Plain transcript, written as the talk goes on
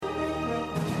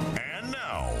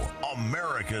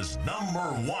America's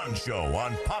 #1 show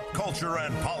on pop culture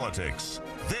and politics.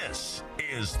 This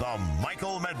is The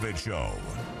Michael Medved Show.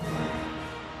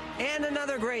 And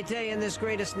another great day in this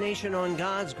greatest nation on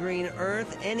God's green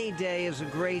earth. Any day is a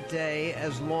great day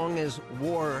as long as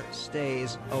war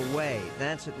stays away.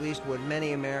 That's at least what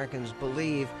many Americans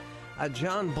believe.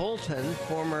 John Bolton,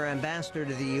 former ambassador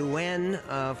to the UN,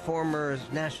 former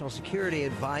national security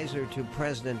advisor to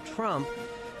President Trump,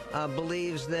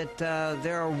 believes that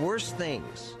there are worse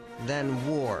things than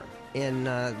war in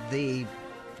the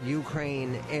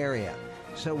Ukraine area.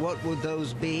 So what would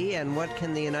those be, and what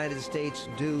can the United States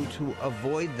do to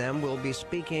avoid them? We'll be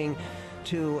speaking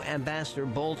to Ambassador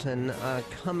Bolton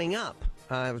coming up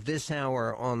this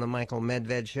hour on the Michael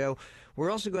Medved Show. We're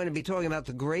also going to be talking about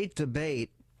the great debate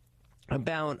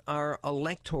about our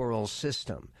electoral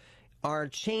system. Are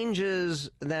changes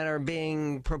that are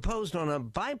being proposed on a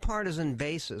bipartisan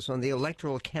basis on the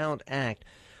Electoral Count Act,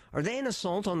 are they an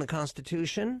assault on the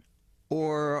Constitution?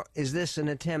 Or is this an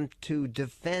attempt to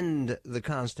defend the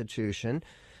Constitution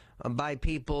by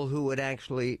people who would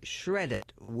actually shred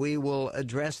it? We will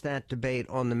address that debate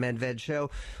on the Medved Show.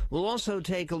 We'll also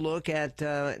take a look at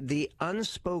the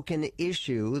unspoken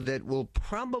issue that will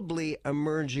probably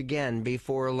emerge again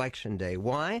before Election Day.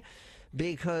 Why?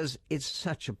 Because it's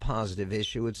such a positive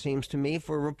issue, it seems to me,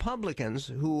 for Republicans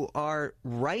who are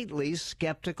rightly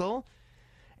skeptical,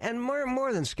 and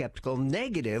more than skeptical,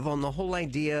 negative on the whole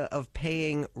idea of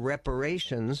paying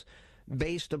reparations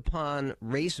based upon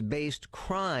race-based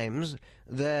crimes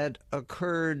that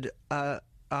occurred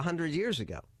 100 years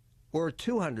ago, or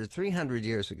 200, 300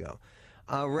 years ago.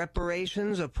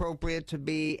 Reparations appropriate to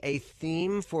be a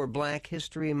theme for Black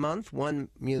History Month. One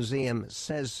museum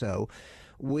says so.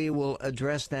 We will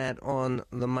address that on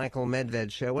the Michael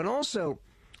Medved Show. And also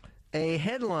a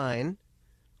headline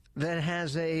that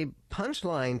has a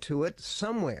punchline to it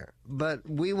somewhere, but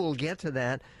we will get to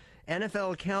that.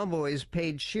 NFL Cowboys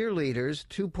paid cheerleaders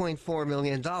 $2.4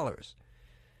 million.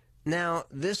 Now,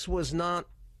 this was not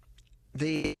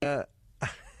the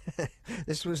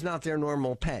this was not their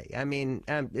normal pay. I mean,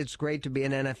 it's great to be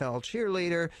an NFL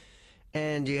cheerleader,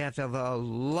 and you have to have a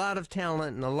lot of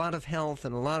talent and a lot of health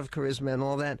and a lot of charisma and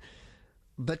all that.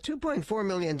 But $2.4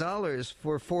 million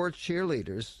for 4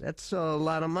 cheerleaders, that's a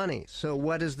lot of money. So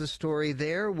what is the story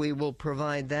there? We will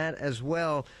provide that as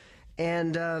well.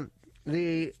 And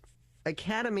the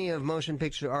Academy of Motion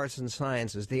Picture Arts and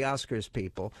Sciences, the Oscars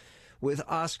people, with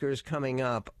Oscars coming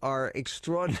up, are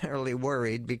extraordinarily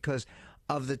worried because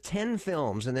of the 10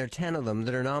 films, and there are 10 of them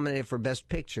that are nominated for Best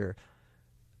Picture,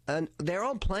 and they're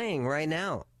all playing right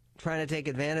now, trying to take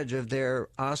advantage of their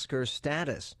Oscar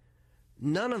status.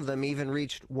 None of them even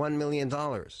reached $1 million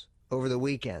over the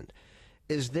weekend.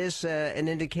 Is this an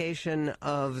indication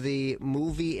of the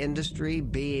movie industry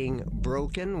being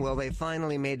broken? Well, they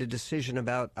finally made a decision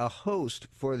about a host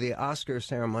for the Oscar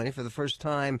ceremony. For the first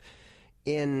time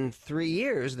in 3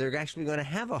 years, they're actually going to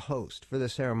have a host for the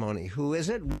ceremony. Who is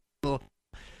it? We'll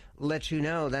let you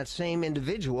know. That same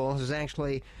individual has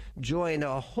actually joined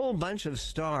a whole bunch of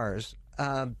stars,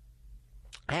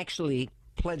 actually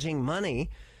pledging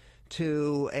money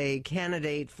to a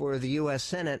candidate for the U.S.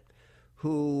 Senate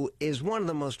who is one of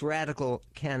the most radical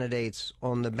candidates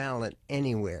on the ballot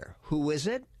anywhere. Who is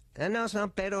it? And no, it's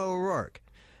not Beto O'Rourke.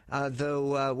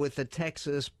 Though with the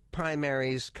Texas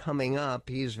primaries coming up,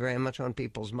 he's very much on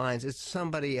people's minds. It's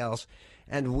somebody else,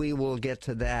 and we will get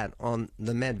to that on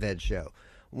the Medved Show.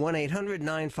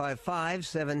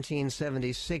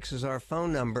 1-800-955-1776 is our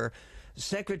phone number.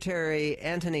 Secretary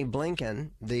Antony Blinken,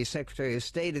 the Secretary of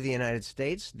State of the United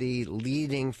States, the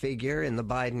leading figure in the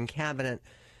Biden cabinet,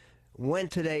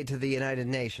 went today to the United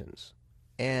Nations.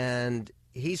 And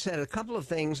he said a couple of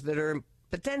things that are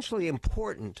potentially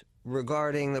important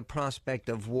regarding the prospect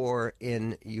of war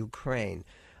in Ukraine.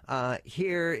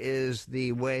 Here is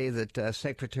the way that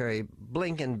Secretary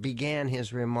Blinken began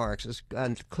his remarks. It's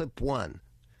on clip 1.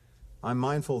 I'm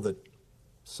mindful that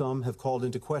some have called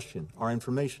into question our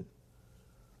information,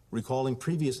 recalling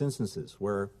previous instances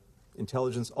where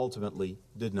intelligence ultimately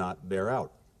did not bear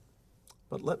out.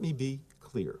 But let me be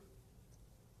clear.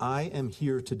 I am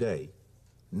here today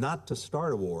not to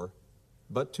start a war,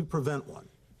 but to prevent one.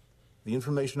 The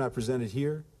information I presented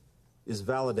here is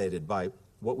validated by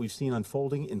what we've seen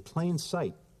unfolding in plain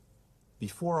sight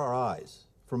before our eyes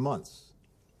for months.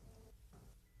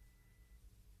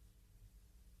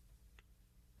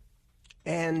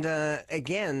 And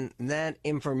again, that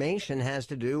information has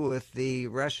to do with the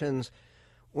Russians.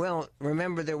 Well,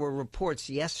 remember, there were reports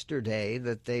yesterday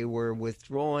that they were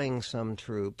withdrawing some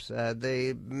troops.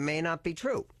 They may not be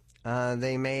true.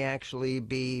 They may actually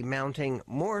be mounting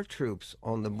more troops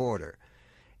on the border.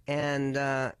 And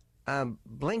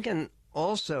Blinken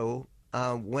also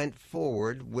went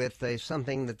forward with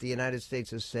something that the United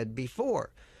States has said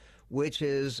before, which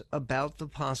is about the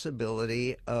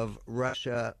possibility of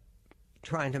Russia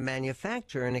trying to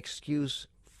manufacture an excuse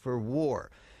for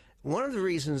war. One of the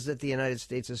reasons that the United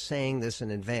States is saying this in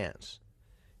advance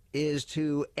is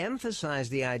to emphasize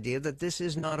the idea that this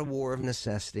is not a war of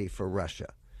necessity for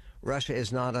Russia. Russia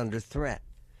is not under threat.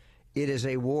 It is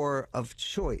a war of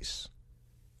choice.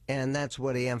 And that's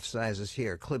what he emphasizes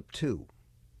here. Clip 2.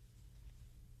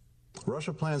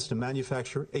 Russia plans to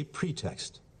manufacture a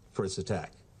pretext for its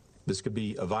attack. This could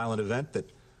be a violent event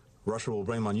that Russia will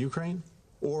blame on Ukraine,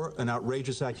 or an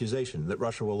outrageous accusation that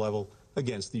Russia will level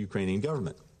against the Ukrainian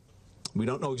government. We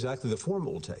don't know exactly the form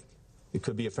it will take. It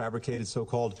could be a fabricated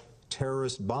so-called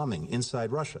terrorist bombing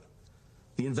inside Russia,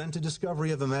 the invented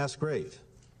discovery of a mass grave,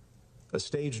 a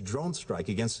staged drone strike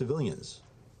against civilians,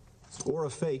 or a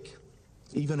fake,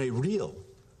 even a real,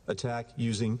 attack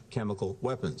using chemical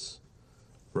weapons.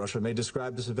 Russia may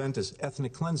describe this event as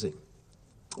ethnic cleansing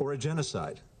or a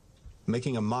genocide,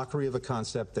 making a mockery of a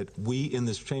concept that we in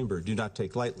this chamber do not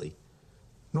take lightly,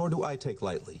 nor do I take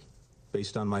lightly,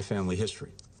 based on my family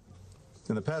history.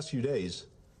 In the past few days,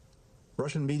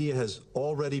 Russian media has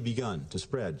already begun to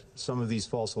spread some of these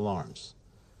false alarms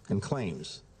and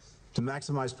claims to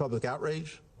maximize public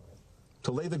outrage,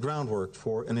 to lay the groundwork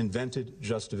for an invented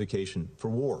justification for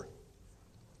war.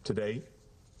 Today,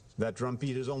 that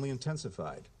drumbeat is only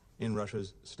intensified in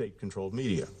Russia's state-controlled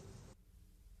media.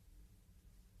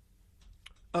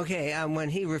 Okay, when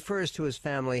he refers to his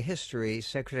family history,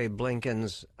 Secretary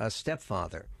Blinken's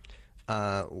stepfather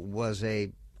was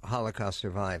a Holocaust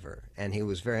survivor, and he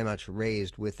was very much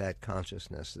raised with that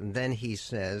consciousness. And then he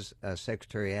says,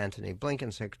 Secretary Antony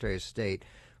Blinken, Secretary of State,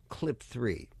 clip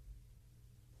 3.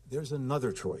 There's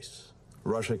another choice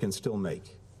Russia can still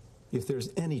make if there's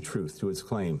any truth to its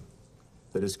claim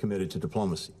that it's committed to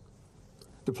diplomacy.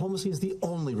 Diplomacy is the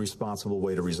only responsible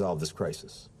way to resolve this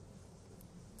crisis.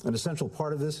 An essential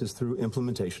part of this is through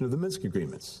implementation of the Minsk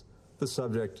agreements, the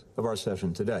subject of our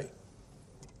session today.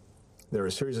 There are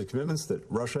a series of commitments that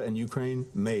Russia and Ukraine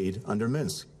made under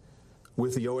Minsk,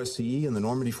 with the OSCE and the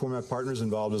Normandy format partners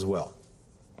involved as well.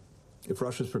 If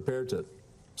Russia is prepared to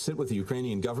sit with the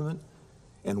Ukrainian government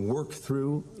and work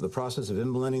through the process of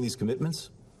implementing these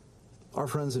commitments, our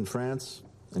friends in France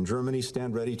and Germany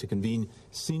stand ready to convene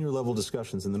senior-level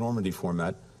discussions in the Normandy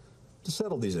format to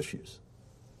settle these issues.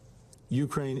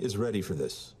 Ukraine is ready for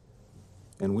this,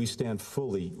 and we stand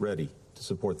fully ready to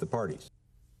support the parties.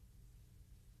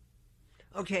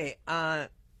 Okay,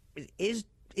 is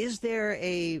there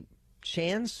a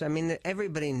chance? I mean,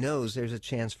 everybody knows there's a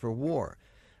chance for war.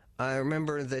 I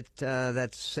remember that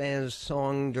that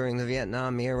song during the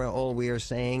Vietnam era, all we are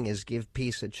saying is give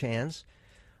peace a chance.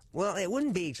 Well, it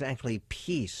wouldn't be exactly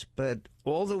peace, but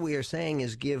all that we are saying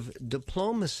is give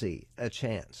diplomacy a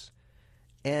chance.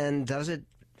 And does it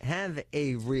have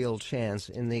a real chance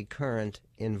in the current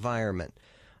environment?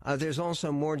 There's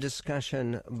also more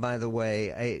discussion, by the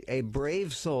way, a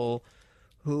brave soul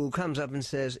who comes up and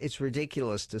says it's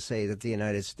ridiculous to say that the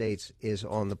United States is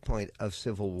on the point of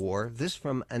civil war. This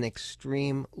from an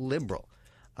extreme liberal.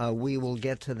 We will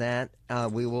get to that.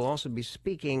 We will also be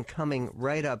speaking, coming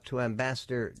right up, to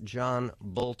Ambassador John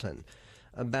Bolton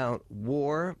about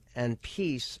war and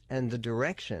peace and the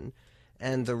direction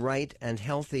and the right and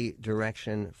healthy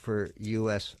direction for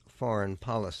U.S. foreign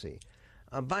policy.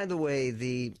 By the way,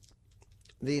 the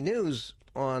news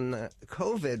on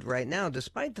COVID right now,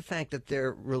 despite the fact that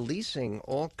they're releasing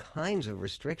all kinds of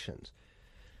restrictions,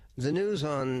 the news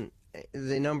on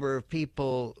the number of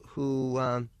people who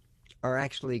are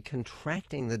actually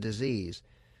contracting the disease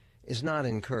is not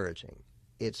encouraging.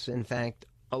 It's, in fact,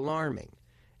 alarming.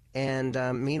 And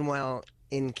meanwhile,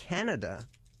 in Canada,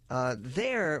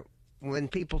 when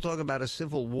people talk about a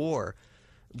civil war,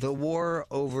 the war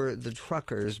over the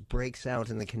truckers breaks out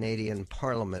in the Canadian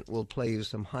Parliament. We'll play you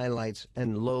some highlights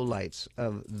and lowlights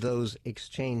of those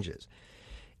exchanges.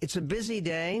 It's a busy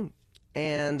day,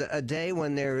 and a day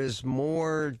when there is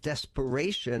more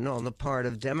desperation on the part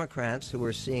of Democrats, who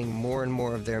are seeing more and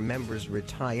more of their members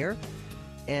retire,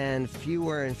 and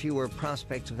fewer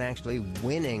prospects of actually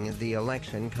winning the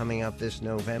election coming up this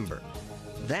November.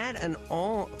 That and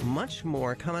much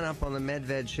more coming up on the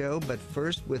Medved Show, but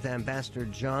first with Ambassador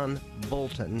John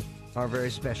Bolton, our very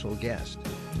special guest.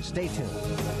 Stay tuned.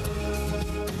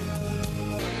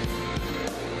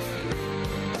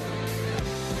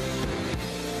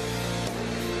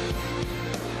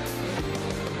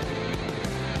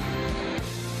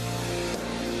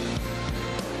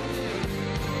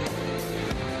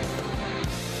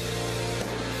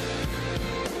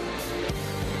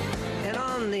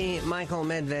 Michael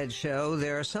Medved Show.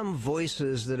 There are some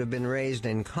voices that have been raised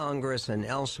in Congress and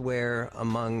elsewhere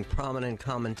among prominent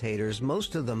commentators,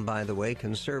 most of them, by the way,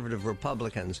 conservative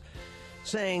Republicans,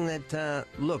 saying that,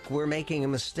 look, we're making a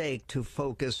mistake to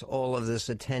focus all of this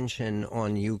attention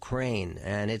on Ukraine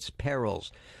and its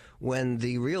perils, when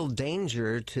the real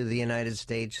danger to the United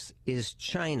States is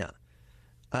China.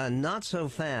 Not so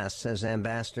fast, says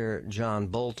Ambassador John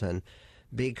Bolton,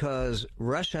 because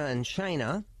Russia and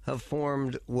China have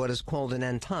formed what is called an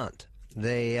entente.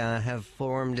 They have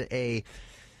formed a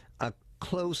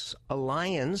close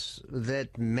alliance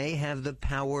that may have the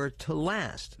power to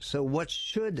last. So what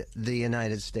should the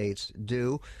United States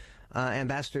do?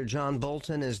 Ambassador John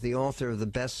Bolton is the author of the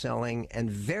best-selling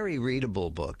and very readable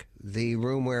book, The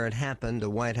Room Where It Happened, a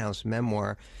White House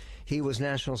memoir. He was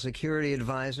National Security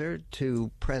Advisor to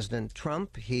President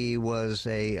Trump. He was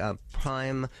a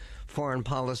prime foreign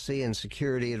policy and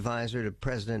security advisor to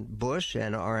President Bush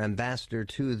and our ambassador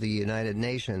to the United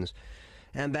Nations.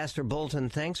 Ambassador Bolton,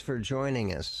 thanks for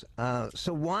joining us.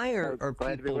 So why are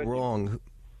people wrong?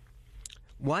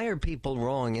 Why are people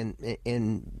wrong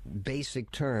in basic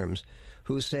terms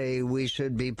who say we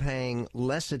should be paying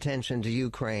less attention to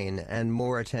Ukraine and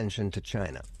more attention to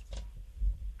China?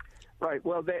 Right.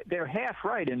 Well, they're half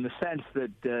right in the sense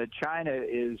that China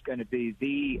is going to be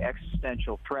the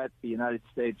existential threat the United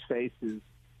States faces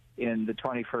in the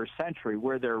 21st century.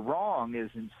 Where they're wrong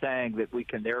is in saying that we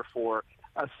can therefore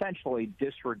essentially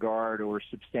disregard or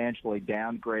substantially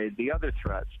downgrade the other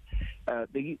threats.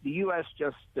 The U.S.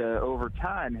 just over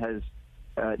time has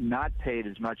not paid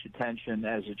as much attention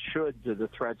as it should to the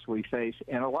threats we face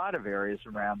in a lot of areas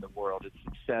around the world. It's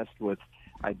obsessed with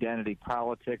identity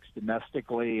politics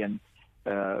domestically and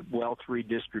wealth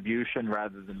redistribution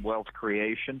rather than wealth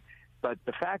creation. But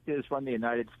the fact is, when the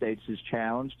United States is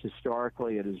challenged,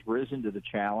 historically it has risen to the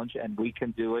challenge, and we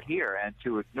can do it here. And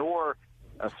to ignore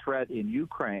a threat in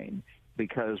Ukraine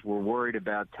because we're worried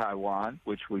about Taiwan,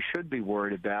 which we should be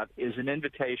worried about, is an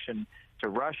invitation to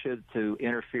Russia to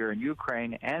interfere in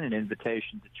Ukraine and an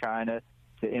invitation to China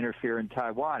to interfere in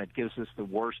Taiwan. It gives us the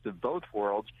worst of both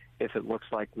worlds if it looks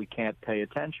like we can't pay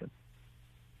attention.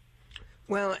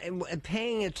 Well,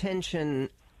 paying attention,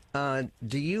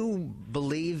 do you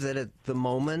believe that at the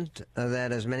moment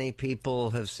that, as many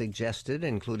people have suggested,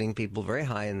 including people very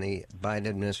high in the Biden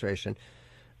administration,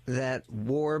 that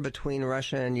war between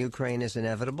Russia and Ukraine is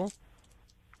inevitable?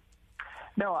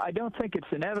 No, I don't think it's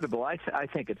inevitable. I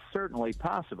think it's certainly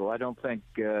possible. I don't think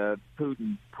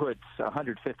Putin puts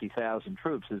 150,000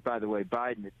 troops, as, by the way,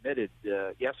 Biden admitted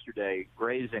yesterday,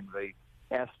 raising the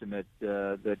estimate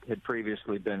that had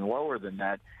previously been lower than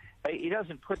that. He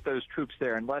doesn't put those troops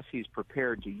there unless he's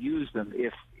prepared to use them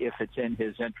if it's in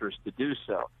his interest to do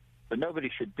so. But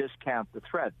nobody should discount the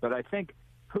threat. But I think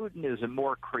Putin is a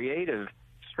more creative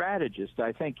strategist.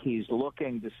 I think he's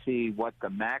looking to see what the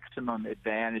maximum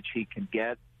advantage he can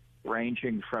get,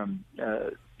 ranging from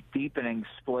deepening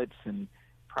splits and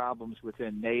problems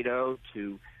within NATO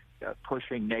to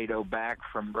pushing NATO back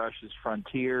from Russia's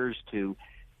frontiers to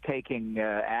taking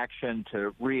action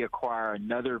to reacquire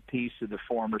another piece of the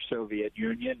former Soviet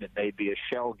Union. It may be a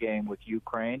shell game with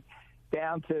Ukraine,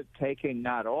 down to taking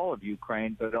not all of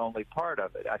Ukraine, but only part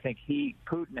of it. I think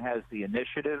Putin has the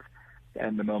initiative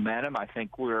and the momentum. I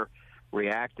think we're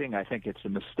reacting. I think it's a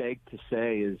mistake to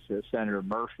say, as Senator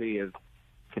Murphy of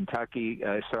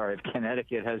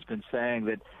Connecticut has been saying,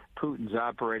 that Putin's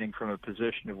operating from a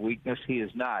position of weakness. He is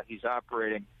not. He's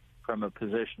operating from a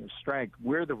position of strength.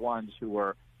 We're the ones who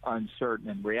are uncertain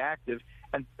and reactive,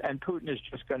 and Putin is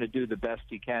just going to do the best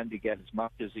he can to get as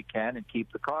much as he can and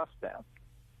keep the costs down.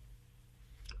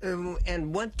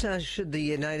 And what should the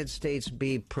United States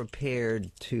be prepared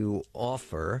to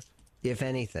offer, if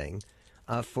anything,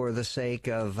 for the sake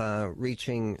of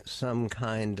reaching some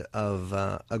kind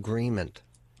of agreement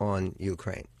on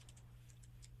Ukraine?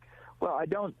 Well, I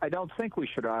don't think we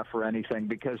should offer anything,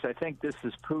 because I think this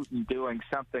is Putin doing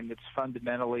something that's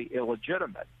fundamentally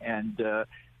illegitimate, and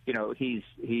he's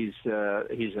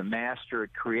a master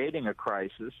at creating a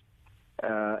crisis,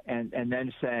 and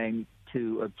then saying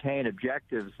to obtain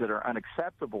objectives that are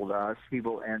unacceptable to us, he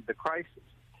will end the crisis.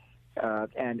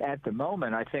 And at the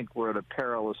moment, I think we're at a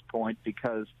perilous point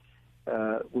because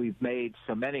we've made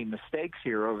so many mistakes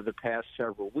here over the past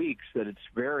several weeks that it's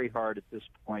very hard at this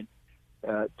point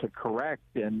to correct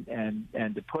and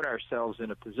to put ourselves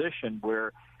in a position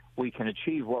where we can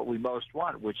achieve what we most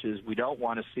want, which is we don't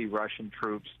want to see Russian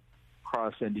troops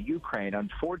cross into Ukraine.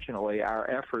 Unfortunately, our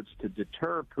efforts to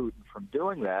deter Putin from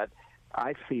doing that,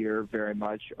 I fear very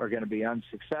much, are going to be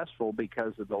unsuccessful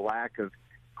because of the lack of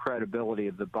credibility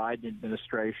of the Biden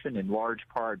administration, in large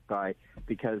part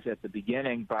because at the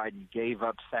beginning Biden gave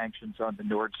up sanctions on the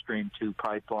Nord Stream 2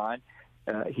 pipeline.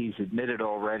 He's admitted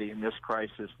already in this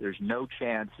crisis there's no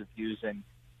chance of using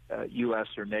U.S.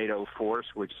 or NATO force,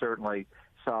 which certainly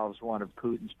solves one of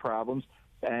Putin's problems.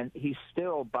 And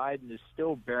Biden is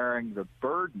still bearing the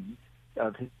burden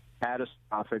of his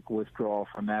catastrophic withdrawal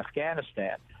from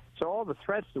Afghanistan. So all the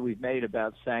threats that we've made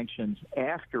about sanctions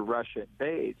after Russia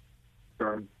invades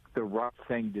are the right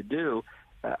thing to do.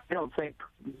 I don't think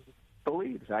Putin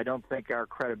believes. I don't think our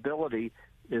credibility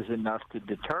is enough to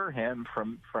deter him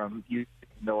from using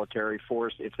military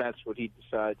force if that's what he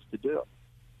decides to do.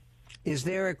 Is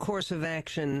there a course of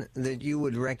action that you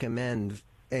would recommend,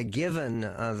 given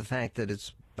the fact that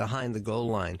it's behind the goal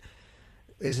line?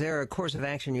 Is there a course of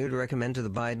action you would recommend to the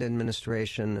Biden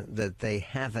administration that they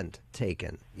haven't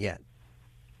taken yet?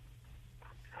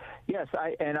 Yes,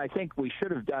 I think we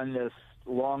should have done this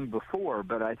long before,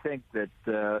 but I think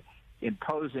that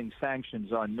imposing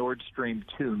sanctions on Nord Stream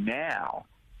 2 now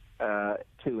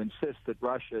to insist that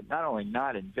Russia not only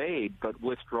not invade, but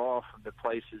withdraw from the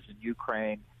places in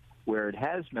Ukraine where it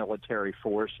has military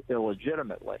force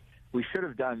illegitimately. We should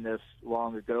have done this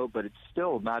long ago, but it's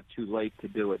still not too late to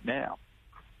do it now.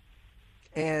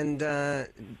 And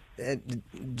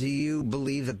do you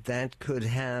believe that that could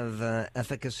have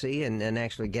efficacy in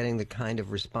actually getting the kind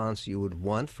of response you would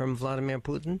want from Vladimir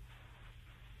Putin?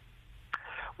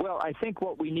 Well, I think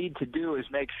what we need to do is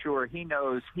make sure he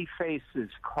knows he faces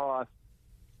costs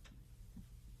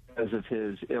because of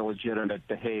his illegitimate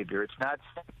behavior. It's not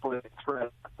simply a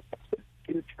threat to the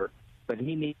future, but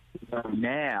he needs to know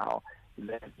now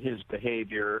that his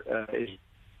behavior is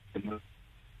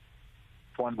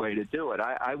one way to do it.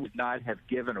 I would not have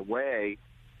given away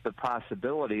the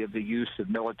possibility of the use of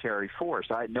military force.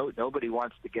 Nobody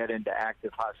wants to get into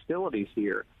active hostilities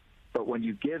here, but when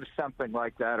you give something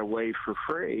like that away for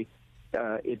free,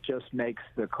 it just makes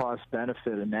the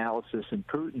cost-benefit analysis in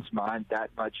Putin's mind that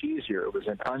much easier. It was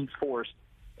an unforced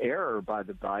error by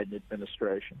the Biden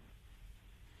administration.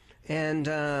 And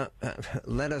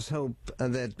let us hope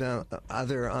that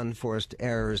other unforced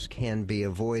errors can be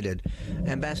avoided.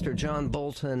 Ambassador John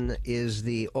Bolton is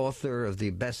the author of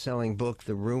the best-selling book,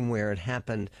 The Room Where It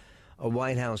Happened, a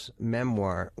White House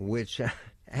memoir, which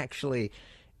actually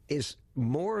is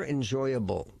more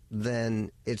enjoyable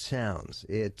than it sounds.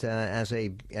 It as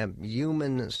a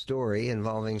human story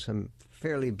involving some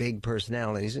fairly big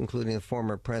personalities, including the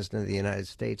former President of the United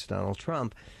States, Donald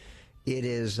Trump. It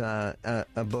is a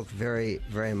book very,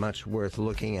 very much worth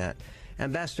looking at.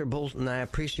 Ambassador Bolton, I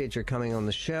appreciate your coming on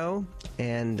the show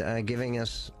and giving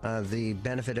us the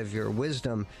benefit of your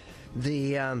wisdom.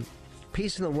 The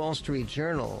piece in the Wall Street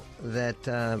Journal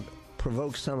that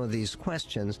provokes some of these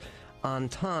questions,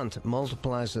 Entente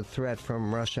multiplies the threat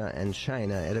from Russia and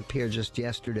China. It appeared just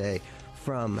yesterday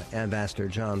from Ambassador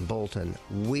John Bolton.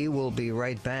 We will be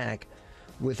right back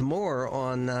with more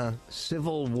on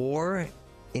civil war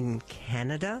in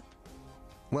Canada?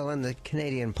 Well, in the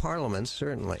Canadian Parliament,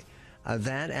 certainly.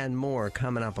 That and more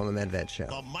coming up on the Medved Show.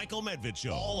 The Michael Medved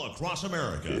Show, all across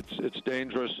America. It's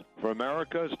dangerous for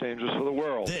America. It's dangerous for the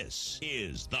world. This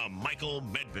is the Michael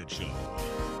Medved Show.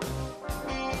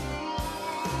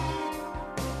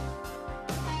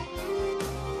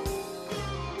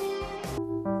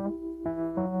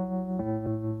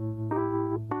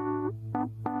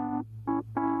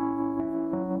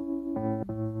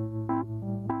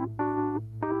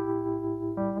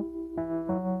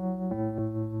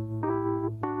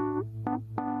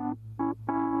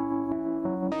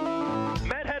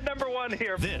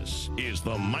 Here. This is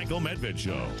the Michael Medved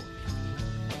Show.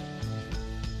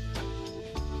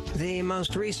 The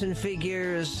most recent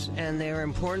figures, and they're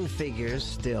important figures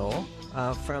still,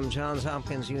 from Johns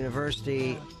Hopkins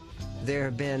University, there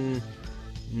have been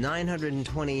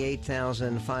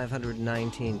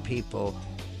 928,519 people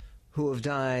who have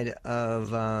died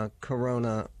of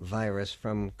coronavirus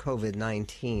from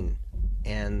COVID-19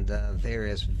 and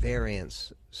various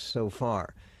variants so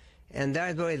far. And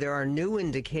by the way, there are new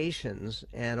indications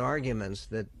and arguments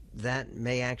that that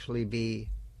may actually be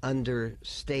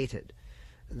understated,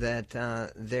 that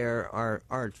there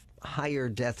are higher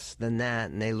deaths than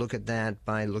that, and they look at that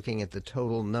by looking at the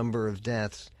total number of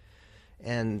deaths,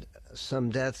 and some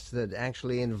deaths that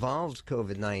actually involved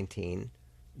COVID-19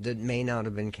 that may not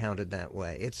have been counted that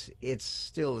way. It's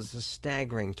still a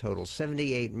staggering total,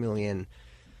 78 million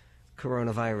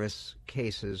coronavirus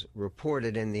cases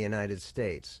reported in the United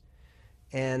States.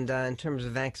 And in terms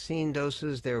of vaccine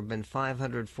doses, there have been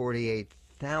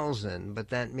 548,000, but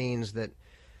that means that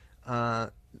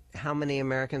how many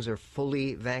Americans are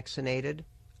fully vaccinated?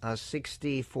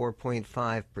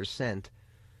 64.5%.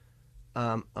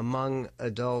 Among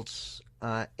adults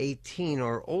 18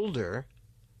 or older,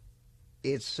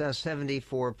 it's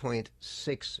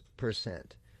 74.6%.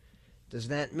 Does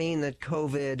that mean that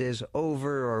COVID is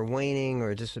over or waning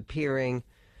or disappearing?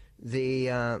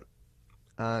 The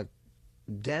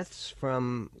deaths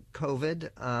from COVID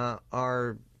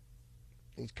are,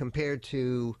 compared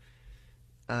to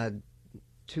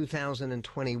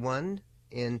 2021.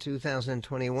 In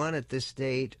 2021, at this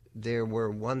date, there were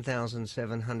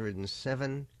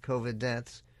 1,707 COVID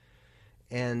deaths.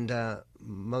 And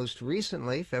most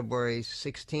recently, February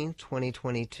 16th,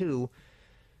 2022,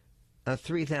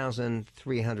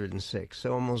 3,306.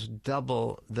 So almost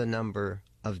double the number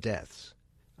of deaths.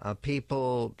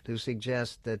 People who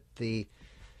suggest that the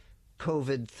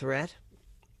COVID threat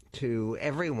to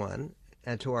everyone,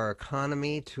 to our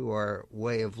economy, to our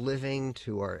way of living,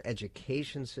 to our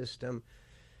education system,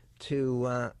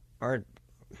 to our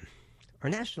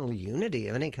national unity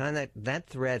of any kind, that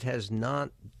threat has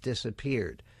not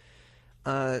disappeared.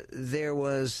 There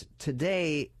was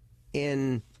today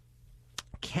in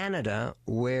Canada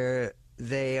where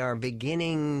they are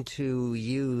beginning to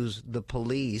use the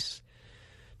police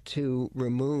to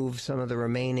remove some of the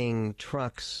remaining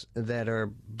trucks that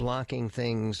are blocking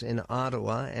things in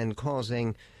Ottawa and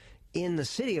causing, in the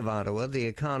city of Ottawa, the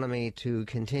economy to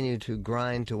continue to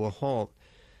grind to a halt.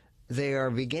 They are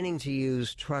beginning to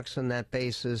use trucks on that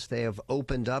basis. They have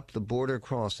opened up the border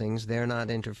crossings. They're not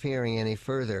interfering any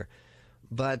further.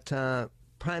 But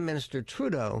Prime Minister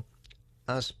Trudeau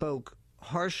spoke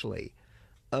harshly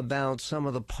about some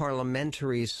of the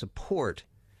parliamentary support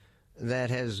that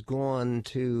has gone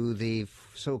to the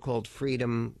so-called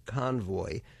Freedom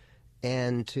Convoy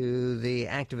and to the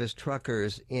activist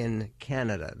truckers in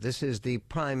Canada. This is the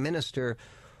Prime Minister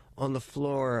on the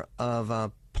floor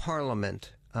of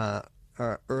Parliament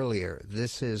earlier.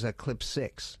 This is clip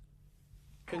 6.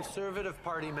 Conservative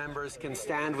Party members can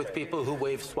stand with people who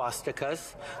wave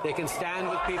swastikas. They can stand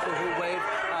with people who wave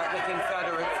the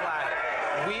Confederate flag.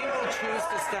 We will choose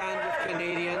to stand with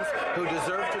Canadians who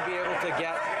deserve to be able to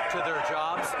get to their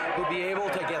jobs, who be able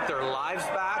to get their lives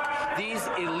back. These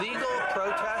illegal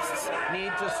protests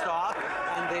need to stop,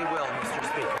 and they will, Mr.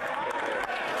 Speaker.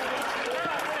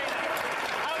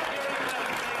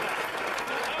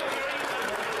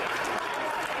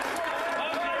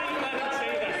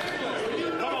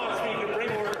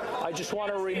 I just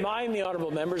want to remind the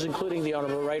honourable members, including the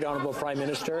Right Honourable Prime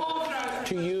Minister,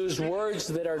 to use words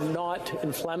that are not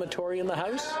inflammatory in the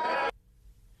House.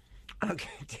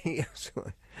 Okay,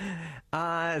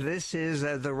 this is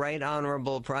the Right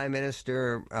Honourable Prime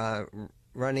Minister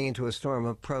running into a storm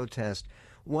of protest.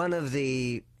 One of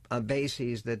the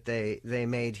bases that they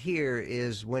made here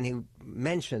is when he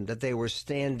mentioned that they were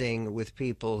standing with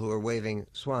people who are waving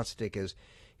swastikas.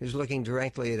 He was looking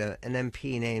directly at an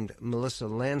MP named Melissa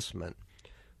Landsman,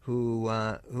 who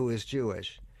is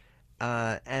Jewish.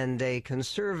 And a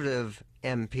conservative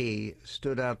MP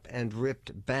stood up and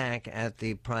ripped back at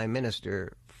the Prime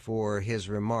Minister for his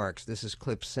remarks. This is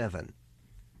clip 7.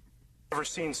 I've never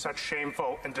seen such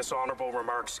shameful and dishonorable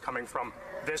remarks coming from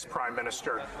this Prime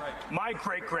Minister. My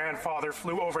great-grandfather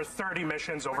flew over 30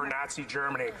 missions over Nazi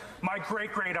Germany. My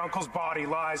great-great-uncle's body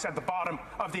lies at the bottom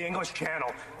of the English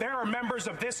Channel. There are members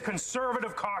of this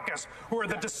Conservative caucus who are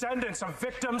the descendants of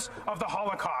victims of the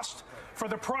Holocaust. For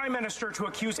the Prime Minister to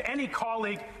accuse any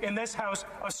colleague in this House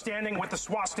of standing with the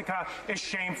swastika is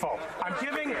shameful. I'm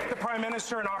giving the Prime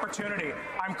Minister an opportunity.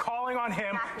 I'm calling on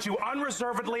him to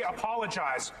unreservedly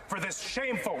apologize for this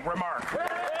shameful remark.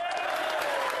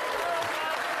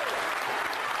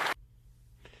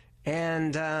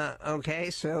 And,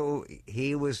 okay, so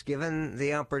he was given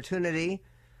the opportunity.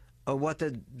 What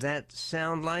did that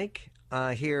sound like?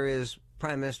 Here is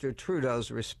Prime Minister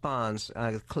Trudeau's response,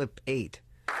 clip 8.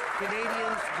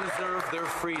 Canadians deserve their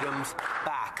freedoms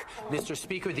back. Mr.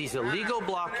 Speaker, these illegal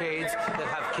blockades that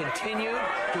have continued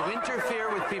to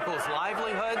interfere with people's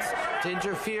livelihoods, to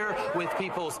interfere with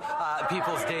people's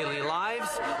daily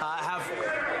lives,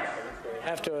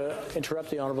 have to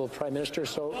interrupt the Honourable Prime Minister,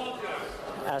 so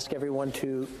ask everyone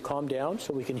to calm down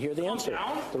so we can hear the answer.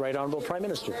 The Right Honourable Prime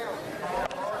Minister.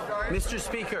 Mr.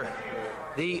 Speaker,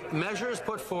 the measures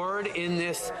put forward in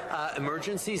this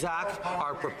Emergencies Act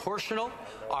are proportional,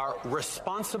 are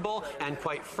responsible, and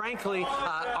quite frankly,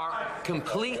 are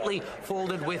completely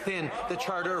folded within the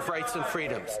Charter of Rights and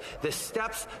Freedoms. The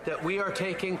steps that we are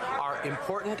taking are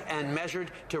important and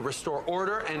measured to restore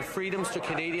order and freedoms to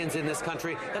Canadians in this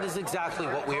country. That is exactly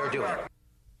what we are doing.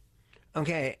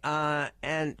 Okay,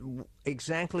 and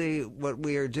exactly what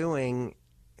we are doing,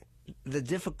 the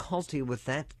difficulty with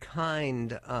that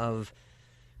kind of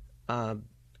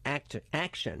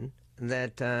action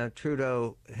that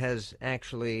Trudeau has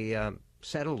actually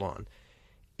settled on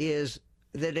is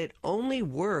that it only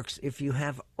works if you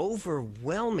have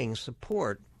overwhelming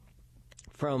support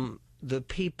from the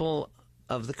people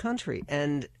of the country,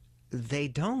 and they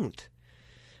don't.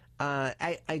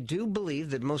 I do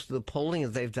believe that most of the polling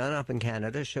that they've done up in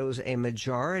Canada shows a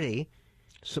majority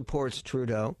supports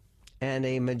Trudeau, and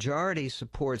a majority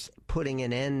supports putting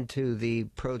an end to the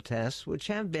protests, which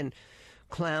have been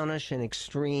clownish and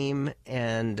extreme,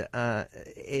 and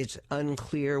it's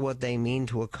unclear what they mean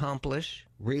to accomplish.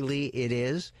 Really, it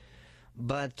is.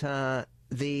 But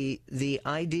the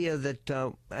idea that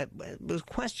the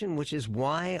question, which is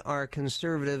why are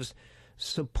conservatives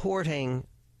supporting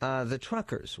the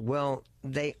truckers? Well,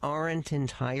 they aren't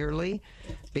entirely,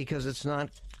 because it's not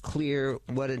clear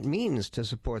what it means to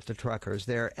support the truckers.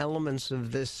 There are elements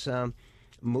of this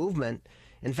movement.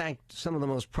 In fact, some of the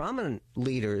most prominent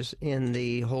leaders in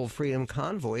the whole Freedom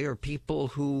Convoy are people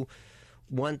who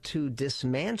want to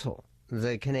dismantle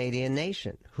the Canadian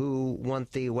nation, who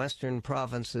want the Western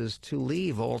provinces to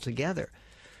leave altogether.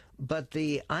 But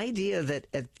the idea that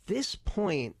at this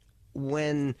point,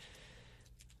 when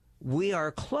we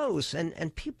are close,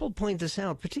 and people point this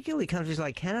out, particularly countries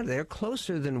like Canada, they're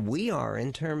closer than we are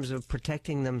in terms of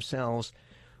protecting themselves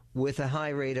with a high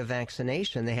rate of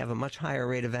vaccination. They have a much higher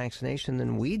rate of vaccination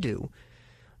than we do.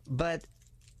 But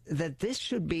that this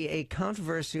should be a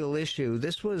controversial issue.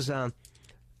 This was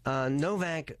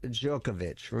Novak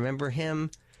Djokovic. Remember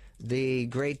him? The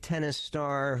great tennis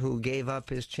star who gave up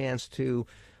his chance to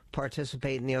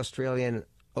participate in the Australian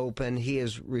Open. He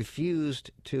has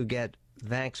refused to get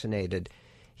vaccinated.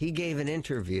 He gave an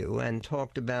interview and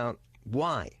talked about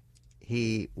why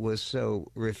he was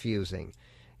so refusing.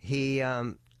 He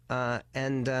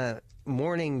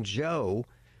Morning Joe,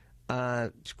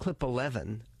 clip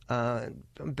 11,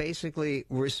 basically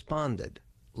responded.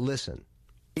 Listen.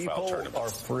 People are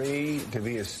free to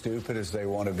be as stupid as they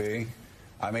want to be.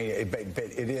 I mean,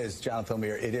 it is, Jonathan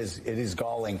O'Meara, it is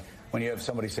galling when you have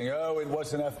somebody saying, oh, it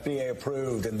wasn't FDA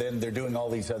approved, and then they're doing all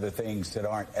these other things that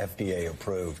aren't FDA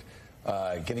approved,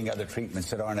 getting other treatments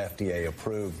that aren't FDA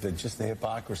approved. Just the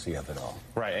hypocrisy of it all.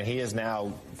 Right, and he has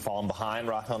now fallen behind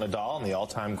Rafael Nadal on the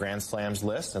all-time Grand Slams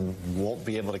list and won't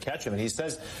be able to catch him. And he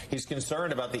says he's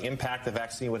concerned about the impact the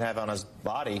vaccine would have on his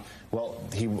body. Well,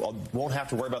 he won't have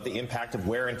to worry about the impact of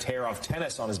wear and tear of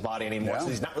tennis on his body anymore, so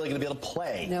he's not really going to be able to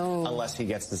play unless he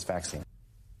gets this vaccine.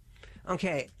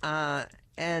 Okay,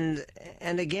 and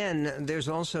again, there's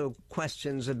also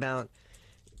questions about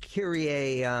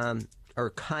Kyrie, I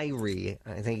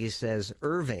think he says,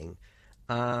 Irving,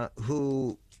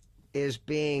 who is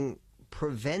being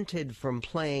prevented from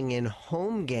playing in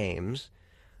home games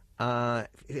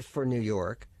for New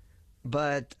York,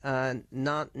 but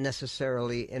not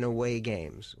necessarily in away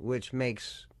games, which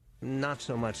makes not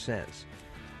so much sense.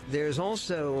 There's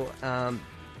also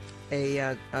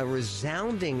a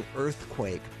resounding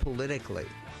earthquake politically.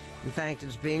 In fact,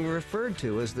 it's being referred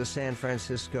to as the San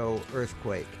Francisco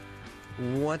earthquake.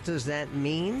 What does that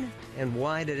mean, and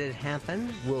why did it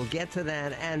happen? We'll get to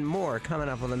that and more coming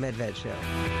up on the Medved Show.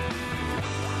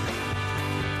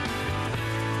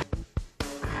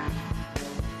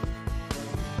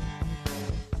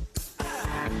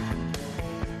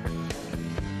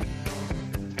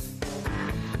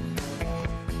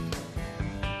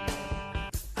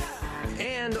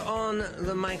 And on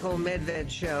the Michael Medved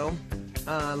Show,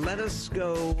 let us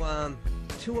go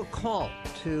to a call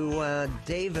to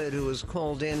David, who was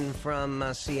called in from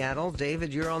Seattle.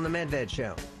 David, you're on the Medved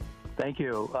Show. Thank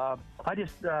you. I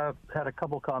just had a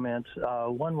couple comments.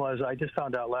 One was I just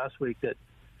found out last week that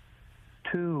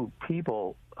 2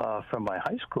 people from my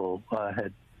high school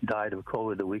had died of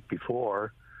COVID the week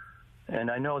before. And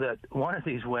I know that one of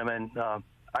these women,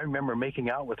 I remember making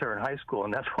out with her in high school,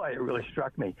 and that's why it really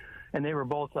struck me. And they were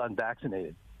both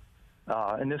unvaccinated.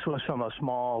 And this was from a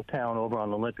small town over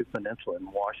on the Olympic Peninsula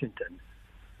in Washington.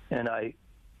 And I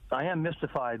am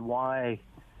mystified why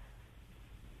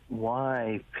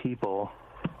people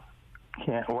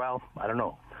can't, well, I don't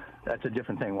know. That's a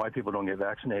different thing, why people don't get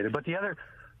vaccinated. But the other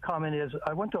comment is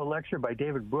I went to a lecture by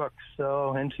David Brooks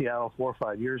in Seattle 4 or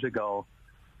 5 years ago.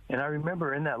 And I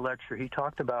remember in that lecture he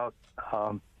talked about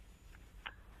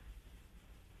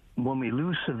when we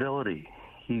lose civility.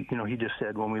 He just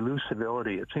said, when we lose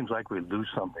civility, it seems like we lose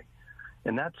something.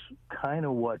 And that's kind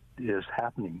of what is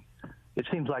happening. It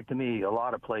seems like to me a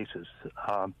lot of places.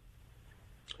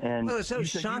 And well, it's so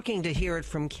shocking to hear it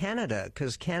from Canada,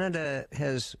 because Canada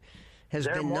has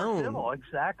been known. Civil,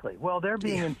 exactly. Well, they're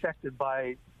being infected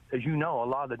by, as you know, a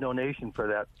lot of the donation for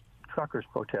that truckers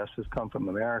protest has come from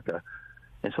America.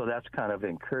 And so that's kind of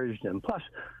encouraged him. Plus,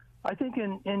 I think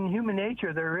in human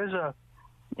nature there is a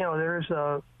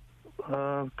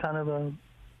kind of a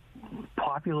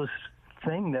populist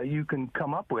thing that you can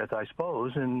come up with, I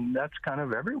suppose, and that's kind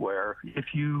of everywhere.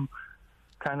 If you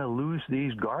kind of lose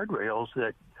these guardrails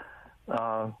that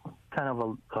kind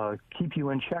of keep you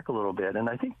in check a little bit, and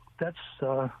I think that's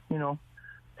kind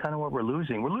of what we're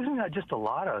losing. We're losing not just a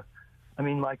lot of,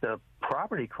 like the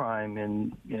property crime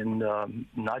in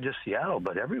not just Seattle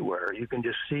but everywhere. You can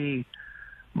just see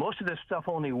most of this stuff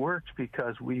only works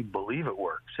because we believe it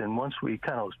works, and once we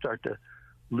kind of start to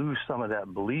lose some of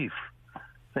that belief,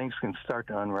 things can start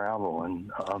to unravel.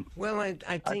 And well, I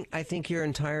think you're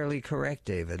entirely correct,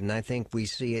 David, and I think we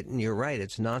see it. And you're right;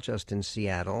 it's not just in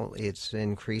Seattle; it's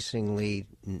increasingly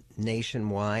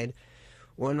nationwide.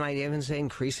 One might even say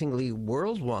increasingly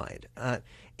worldwide.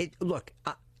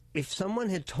 If someone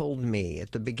had told me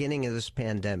at the beginning of this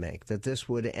pandemic that this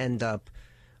would end up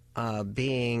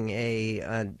being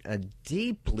a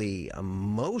deeply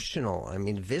emotional,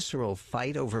 visceral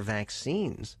fight over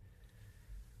vaccines,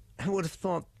 I would have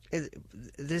thought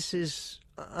this is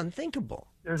unthinkable.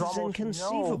 This is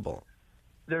inconceivable.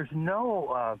 There's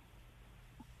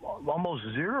almost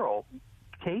zero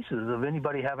cases of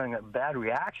anybody having a bad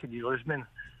reaction. There's been,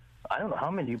 I don't know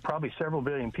how many, probably several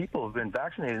billion people have been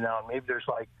vaccinated now, and maybe there's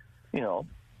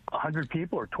 100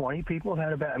 people or 20 people have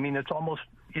had a bad, it's almost,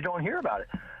 you don't hear about it.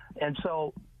 And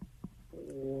so,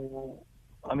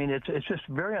 it's just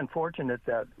very unfortunate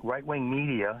that right-wing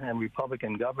media and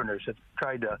Republican governors have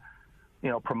tried to,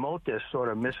 promote this sort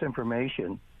of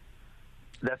misinformation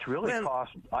that's really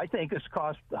I think it's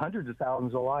cost hundreds of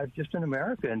thousands of lives just in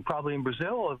America, and probably in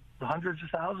Brazil, hundreds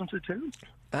of thousands or too.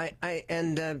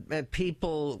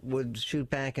 People would shoot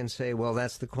back and say, well,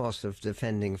 that's the cost of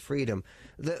defending freedom.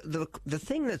 The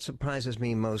thing that surprises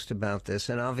me most about this,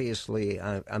 and obviously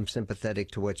I'm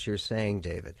sympathetic to what you're saying,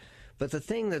 David, but the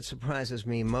thing that surprises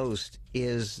me most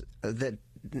is that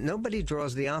nobody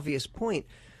draws the obvious point.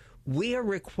 We are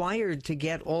required to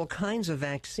get all kinds of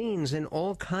vaccines in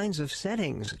all kinds of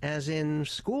settings, as in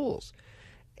schools.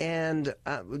 And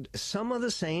some of the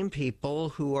same people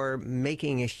who are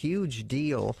making a huge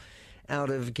deal out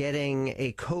of getting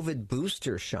a COVID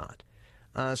booster shot,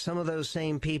 some of those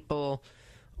same people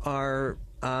are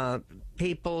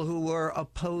people who are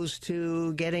opposed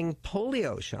to getting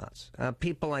polio shots,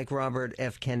 people like Robert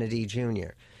F. Kennedy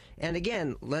Jr. And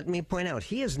again, let me point out,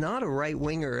 he is not a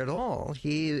right-winger at all.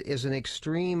 He is an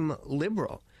extreme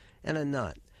liberal and a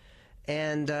nut.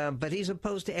 And but he's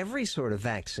opposed to every sort of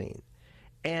vaccine.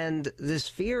 And this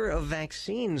fear of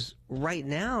vaccines right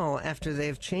now, after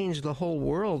they've changed the whole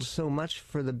world so much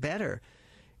for the better,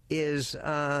 is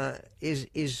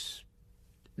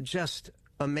just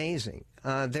amazing.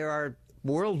 There are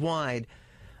worldwide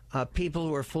people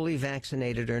who are fully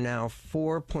vaccinated are now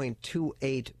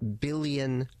 4.28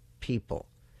 billion people.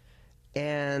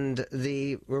 And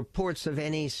the reports of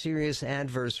any serious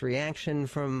adverse reaction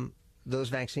from those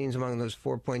vaccines among those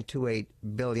 4.28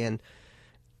 billion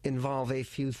involve a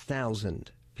few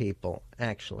thousand people,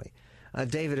 actually.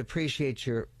 David, appreciate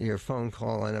your phone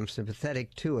call, and I'm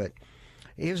sympathetic to it.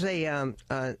 Here's an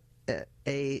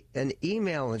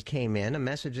email that came in, a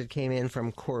message that came in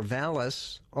from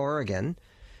Corvallis, Oregon,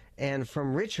 and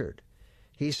from Richard.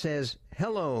 He says,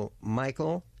 "Hello,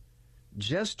 Michael.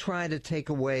 Just try to take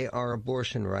away our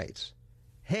abortion rights.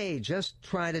 Hey, just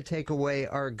try to take away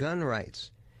our gun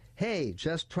rights. Hey,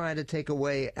 just try to take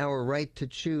away our right to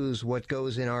choose what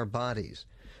goes in our bodies.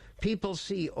 People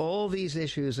see all these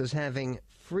issues as having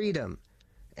freedom,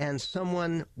 and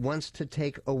someone wants to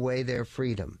take away their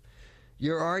freedom.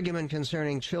 Your argument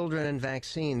concerning children and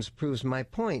vaccines proves my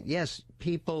point. Yes,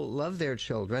 people love their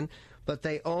children, but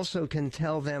they also can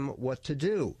tell them what to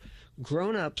do.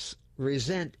 Grown-ups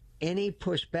resent any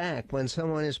pushback when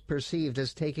someone is perceived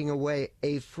as taking away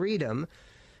a freedom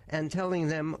and telling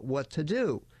them what to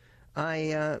do.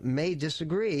 I may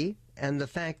disagree, and the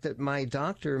fact that my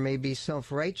doctor may be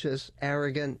self-righteous,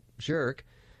 arrogant jerk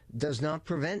does not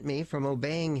prevent me from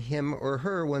obeying him or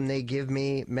her when they give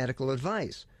me medical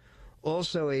advice.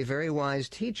 Also, a very wise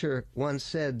teacher once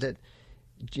said that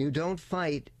you don't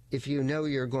fight if you know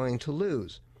you're going to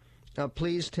lose. Now,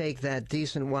 please take that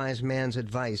decent, wise man's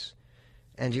advice,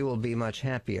 and you will be much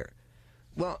happier."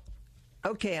 Well,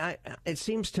 okay, it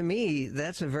seems to me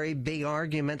that's a very big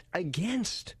argument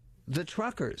against the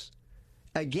truckers,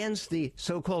 against the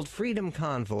so-called freedom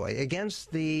convoy,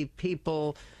 against the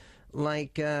people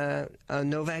like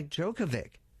Novak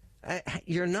Djokovic.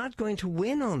 You're not going to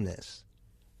win on this.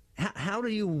 How do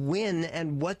you win,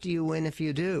 and what do you win if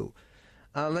you do?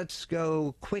 Let's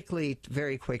go quickly,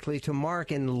 very quickly, to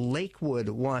Mark in Lakewood,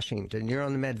 Washington. You're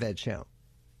on the MedVed Show.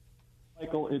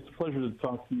 Michael, it's a pleasure to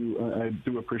talk to you. I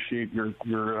do appreciate your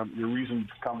reasoned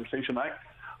conversation.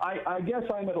 I guess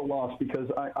I'm at a loss because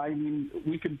I mean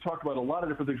we can talk about a lot of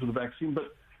different things with the vaccine,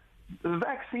 but the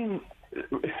vaccine,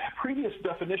 previous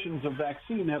definitions of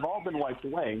vaccine have all been wiped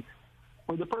away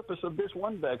for the purpose of this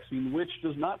one vaccine, which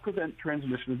does not prevent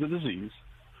transmission of the disease,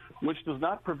 which does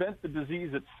not prevent the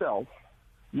disease itself,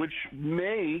 which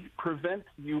may prevent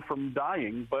you from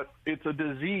dying, but it's a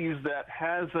disease that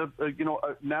has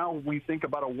now we think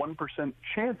about a 1%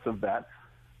 chance of that.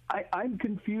 I'm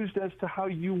confused as to how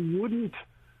you wouldn't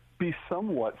be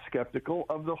somewhat skeptical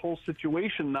of the whole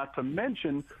situation, not to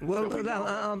mention...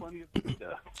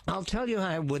 I'll tell you how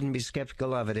I wouldn't be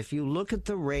skeptical of it. If you look at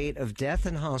the rate of death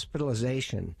and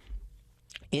hospitalization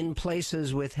in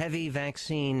places with heavy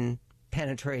vaccine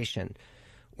penetration,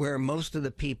 where most of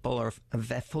the people are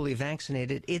fully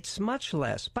vaccinated, it's much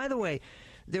less. By the way,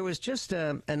 there was just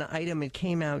an item, it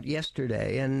came out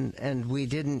yesterday, and we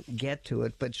didn't get to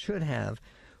it, but should have,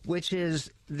 which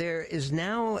is there is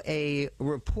now a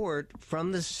report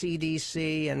from the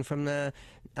CDC and from the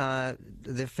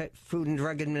Food and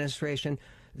Drug Administration.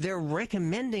 They're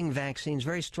recommending vaccines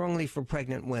very strongly for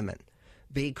pregnant women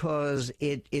because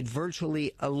it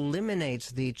virtually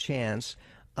eliminates the chance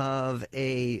of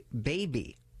a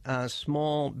baby, a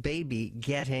small baby,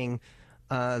 getting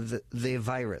the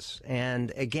virus.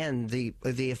 And again, the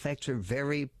effects are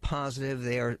very positive.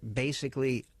 They are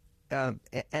basically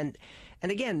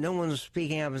and again, no one's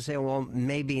speaking up and saying, well,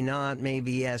 maybe not,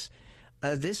 maybe yes.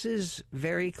 This is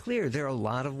very clear. There are a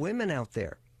lot of women out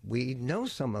there. We know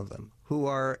some of them who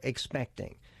are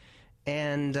expecting.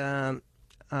 And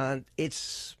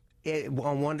it's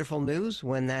wonderful news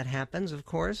when that happens, of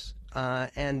course,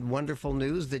 and wonderful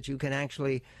news that you can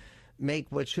actually make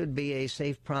what should be a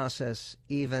safe process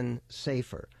even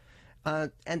safer.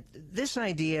 And this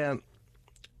idea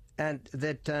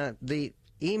that the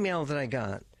email that I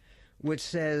got, which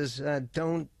says,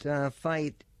 don't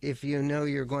fight if you know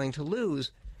you're going to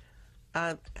lose.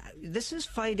 This is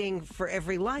fighting for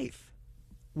every life,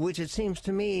 which it seems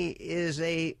to me is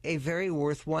a very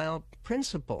worthwhile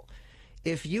principle.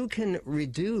 If you can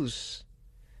reduce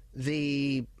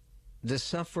the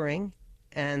suffering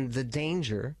and the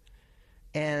danger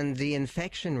and the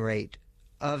infection rate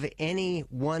of any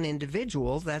one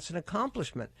individual, that's an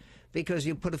accomplishment, because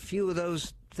you put a few of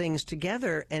those things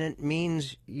together and it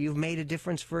means you've made a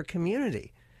difference for a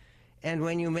community. And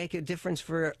when you make a difference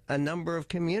for a number of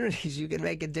communities, you can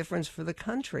make a difference for the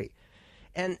country.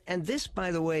 And this,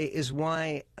 by the way, is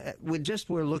why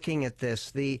we're looking at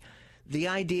this. The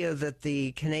idea that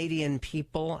the Canadian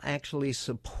people actually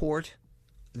support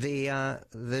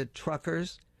the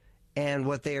truckers and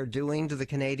what they are doing to the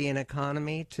Canadian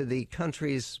economy, to the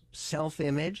country's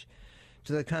self-image,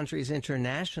 to the country's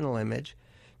international image,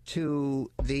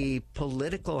 to the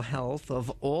political health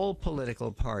of all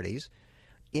political parties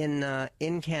in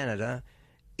Canada,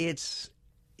 it's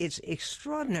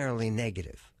extraordinarily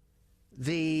negative.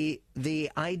 The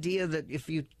idea that if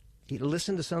you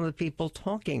listen to some of the people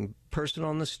talking, person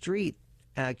on the street,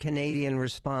 Canadian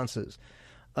responses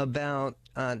about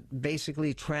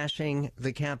basically trashing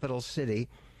the capital city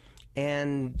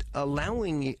and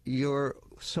allowing your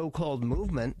so-called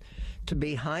movement to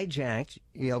be hijacked,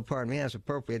 pardon me, that's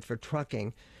appropriate for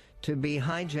trucking, to be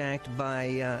hijacked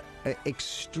by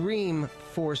extreme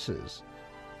forces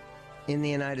in the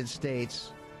United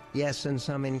States, yes, and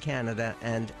some in Canada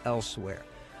and elsewhere.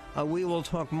 We will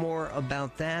talk more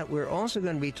about that. We're also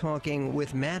going to be talking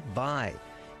with Matt Bai.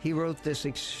 He wrote this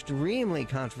extremely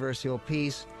controversial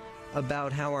piece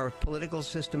about how our political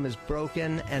system is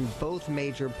broken and both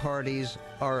major parties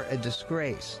are a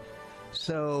disgrace.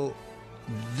 So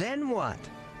then what?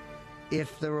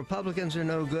 If the Republicans are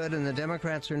no good and the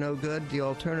Democrats are no good, the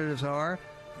alternatives are,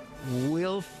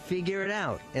 we'll figure it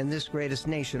out in this greatest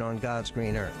nation on God's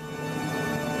green earth.